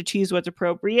 you need to choose what's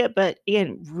appropriate, but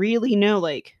again, really know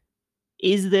like,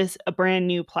 is this a brand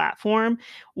new platform?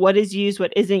 What is used?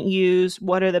 What isn't used?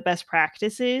 What are the best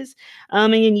practices?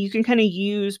 And you can kind of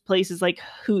use places like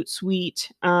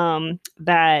Hootsuite,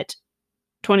 that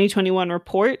 2021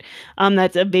 report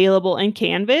that's available in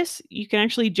Canvas. You can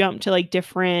actually jump to like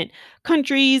different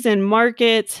countries and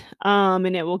markets,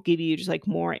 and it will give you just like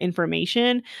more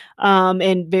information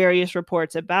and various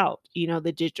reports about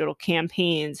the digital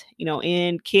campaigns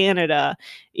in Canada,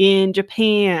 in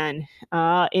Japan,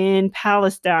 in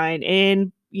Palestine,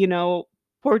 in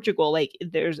Portugal. Like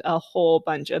there's a whole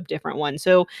bunch of different ones.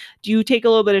 So do you take a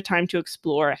little bit of time to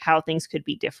explore how things could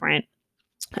be different,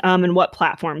 and what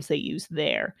platforms they use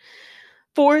there.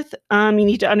 Fourth, you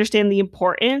need to understand the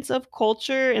importance of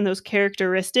culture and those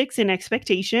characteristics and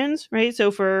expectations, right?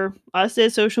 So for us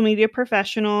as social media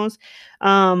professionals,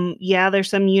 yeah, there's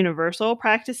some universal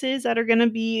practices that are going to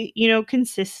be,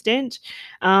 consistent.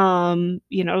 We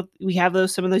have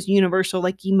some of those universal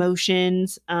like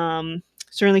emotions.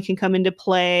 Certainly can come into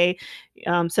play.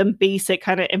 Some basic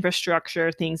kind of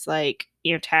infrastructure, things like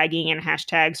tagging and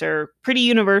hashtags are pretty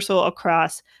universal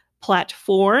across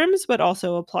platforms, but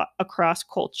also across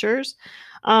cultures.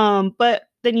 But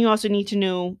then you also need to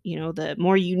know, the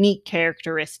more unique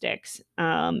characteristics.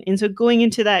 And so going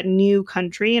into that new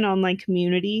country and online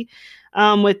community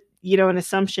with, an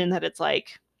assumption that it's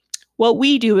like, what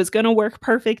we do is going to work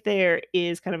perfect there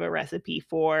is kind of a recipe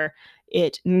for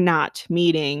it not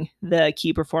meeting the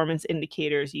key performance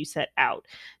indicators you set out.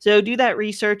 So do that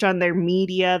research on their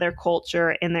media, their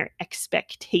culture, and their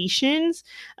expectations,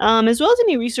 as well as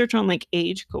any research on like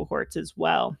age cohorts as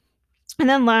well. And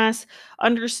then last,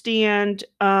 understand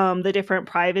the different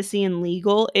privacy and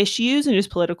legal issues and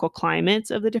just political climates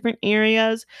of the different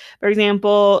areas. For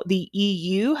example, the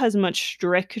EU has much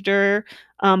stricter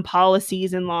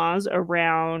policies and laws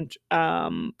around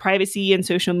privacy and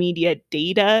social media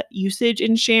data usage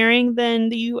and sharing than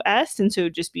the US. And so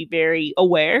just be very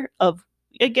aware of,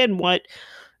 again, what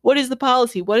is the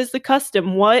policy? What is the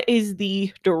custom? What is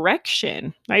the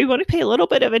direction? Right? You want to pay a little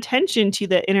bit of attention to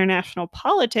the international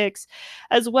politics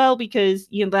as well, because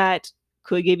that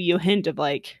could give you a hint of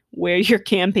like where your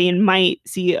campaign might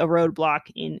see a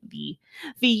roadblock in the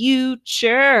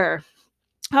future.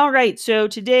 All right. So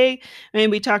today,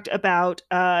 we talked about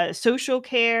social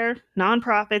care,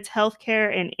 nonprofits,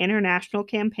 healthcare, and international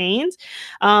campaigns.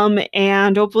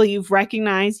 And hopefully, you've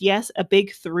recognized, yes, a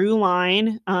big through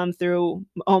line through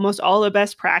almost all the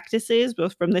best practices,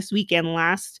 both from this week and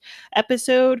last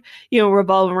episode,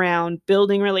 revolve around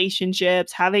building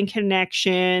relationships, having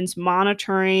connections,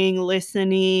 monitoring,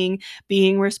 listening,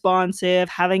 being responsive,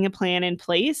 having a plan in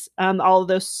place. All of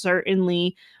those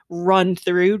certainly run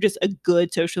through just a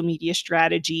good social media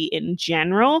strategy in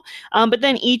general. But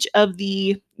then each of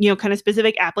the, kind of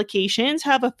specific applications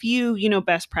have a few,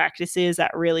 best practices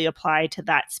that really apply to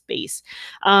that space.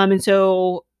 And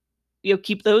so,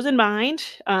 keep those in mind.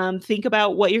 Think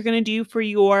about what you're going to do for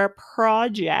your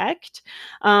project,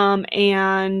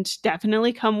 and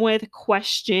definitely come with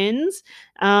questions,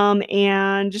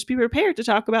 and just be prepared to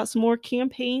talk about some more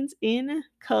campaigns in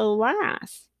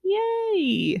class.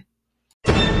 Yay!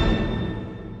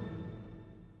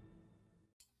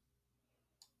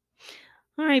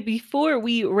 All right, before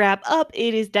we wrap up,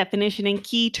 it is definition and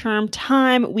key term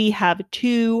time. We have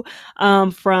two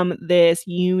from this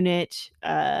unit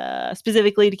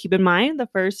specifically to keep in mind. The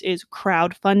first is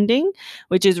crowdfunding,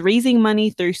 which is raising money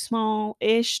through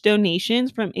small-ish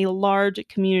donations from a large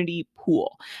community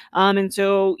pool. And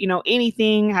so,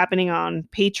 anything happening on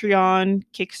Patreon,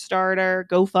 Kickstarter,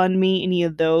 GoFundMe, any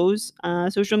of those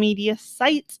social media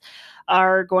sites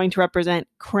are going to represent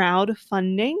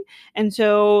crowdfunding. And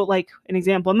so, like an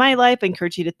example in my life, I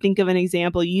encourage you to think of an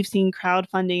example you've seen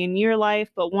crowdfunding in your life.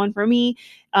 But one for me,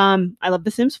 I love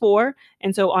The Sims 4.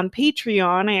 And so on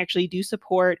Patreon, I actually do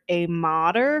support a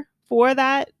modder for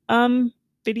that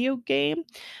video game.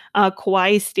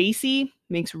 Kawaii Stacy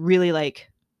makes really like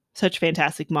such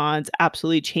fantastic mods,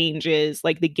 absolutely changes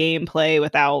like the gameplay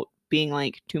without being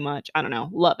like too much. I don't know,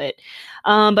 love it.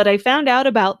 But I found out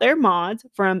about their mods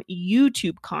from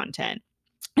YouTube content.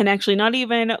 And actually, not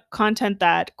even content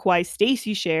that Kawaii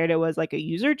Stacy shared. It was like a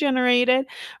user generated,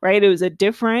 right? It was a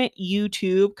different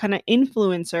YouTube kind of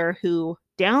influencer who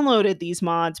downloaded these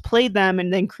mods, played them,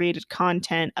 and then created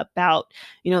content about,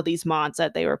 these mods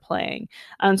that they were playing.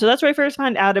 So that's where I first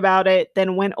found out about it.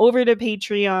 Then went over to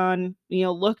Patreon,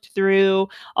 looked through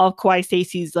all of Kawaii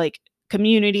Stacy's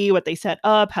community, what they set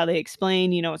up, how they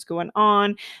explain, what's going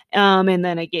on. And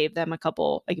then I gave them a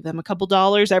couple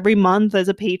dollars every month as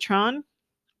a patron.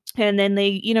 And then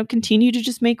they, continue to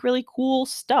just make really cool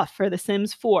stuff for The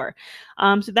Sims 4.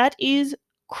 So that is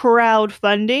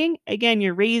crowdfunding. Again,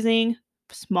 you're raising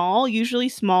usually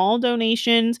small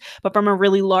donations, but from a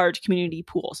really large community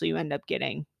pool. So you end up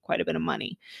getting quite a bit of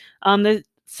money. The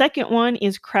second one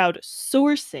is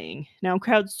crowdsourcing. Now,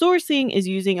 crowdsourcing is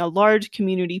using a large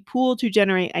community pool to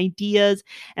generate ideas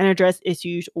and address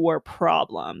issues or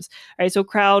problems. All right, so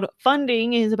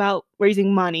crowdfunding is about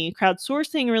raising money.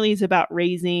 Crowdsourcing really is about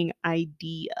raising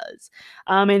ideas.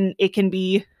 And it can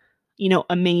be,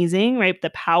 amazing, right? The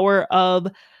power of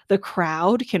the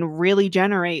crowd can really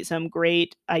generate some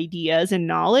great ideas and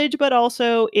knowledge, but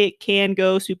also it can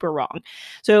go super wrong.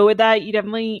 So with that, you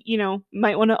definitely,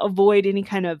 might want to avoid any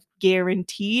kind of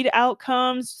guaranteed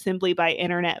outcomes simply by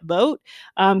internet vote,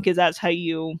 because that's how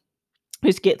you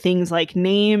just get things like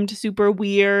named super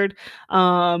weird,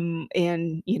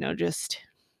 and just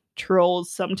trolls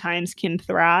sometimes can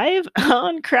thrive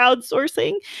on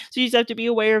crowdsourcing. So you just have to be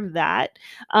aware of that.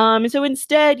 And so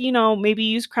instead, maybe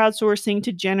use crowdsourcing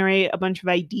to generate a bunch of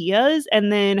ideas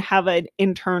and then have an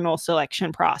internal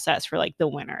selection process for the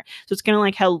winner. So it's kind of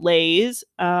like how Lay's,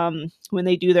 when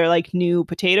they do their new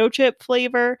potato chip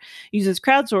flavor, uses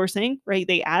crowdsourcing, right?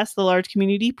 They ask the large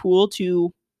community pool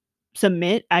to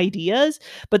submit ideas,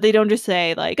 but they don't just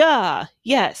say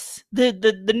yes,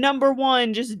 the number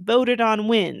one just voted on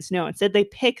wins. No, instead they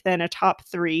pick then a top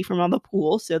 3 from all the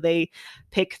pool. So they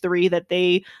pick 3 that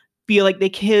they feel like they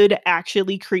could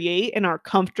actually create and are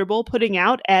comfortable putting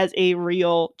out as a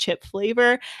real chip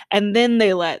flavor, and then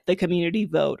they let the community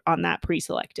vote on that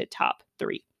pre-selected top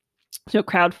 3. So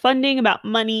crowdfunding about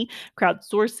money,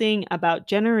 crowdsourcing about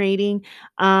generating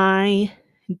ideas.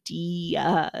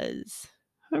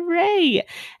 Hooray!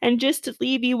 And just to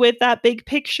leave you with that big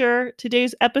picture,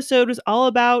 today's episode was all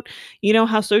about,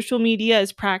 how social media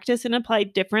is practiced and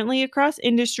applied differently across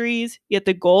industries, yet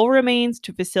the goal remains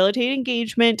to facilitate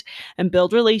engagement and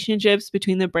build relationships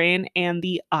between the brand and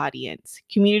the audience.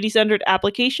 Community-centered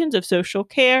applications of social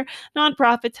care,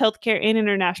 nonprofits, healthcare, and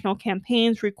international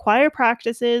campaigns require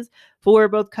practices for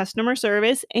both customer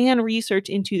service and research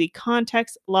into the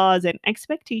context, laws, and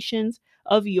expectations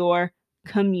of your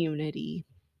community.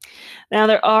 Now,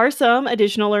 there are some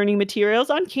additional learning materials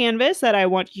on Canvas that I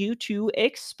want you to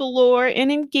explore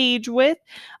and engage with.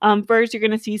 First, you're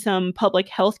going to see some public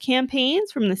health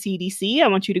campaigns from the CDC. I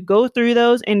want you to go through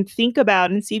those and think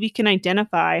about and see if you can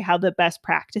identify how the best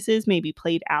practices may be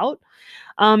played out.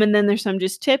 And then there's some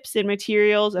just tips and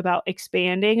materials about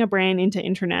expanding a brand into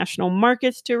international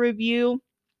markets to review.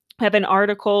 I have an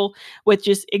article with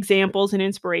just examples and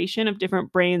inspiration of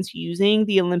different brands using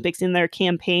the Olympics in their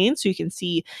campaigns, so you can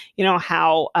see,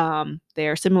 how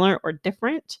they're similar or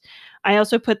different. I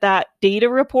also put that data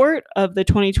report of the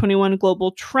 2021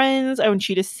 global trends. I want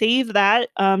you to save that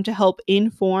to help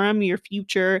inform your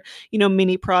future,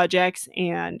 mini projects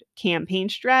and campaign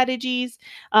strategies.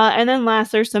 And then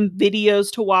last, there's some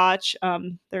videos to watch.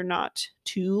 They're not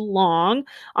too long,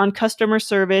 on customer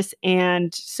service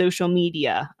and social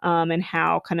media, and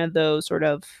how kind of those sort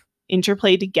of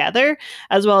interplay together,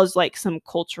 as well as some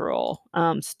cultural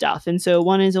stuff. And so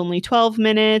one is only 12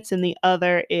 minutes and the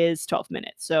other is 12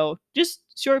 minutes. So just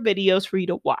short videos for you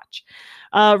to watch.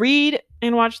 Read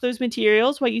and watch those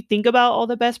materials, what you think about all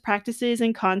the best practices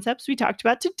and concepts we talked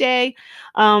about today.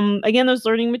 Again, those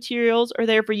learning materials are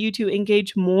there for you to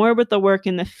engage more with the work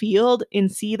in the field and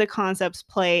see the concepts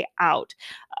play out.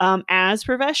 As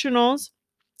professionals,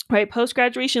 right,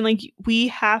 post-graduation, we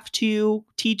have to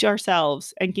teach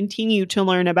ourselves and continue to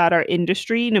learn about our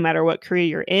industry, no matter what career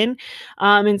you're in.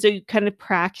 And so you kind of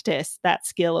practice that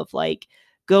skill of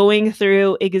going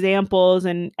through examples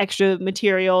and extra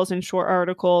materials and short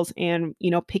articles and,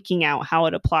 picking out how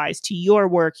it applies to your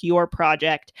work, your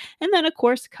project. And then, of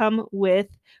course, come with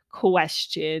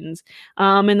questions.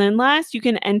 And then last, you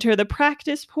can enter the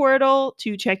practice portal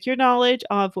to check your knowledge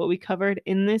of what we covered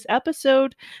in this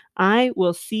episode. I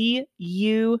will see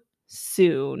you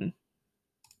soon.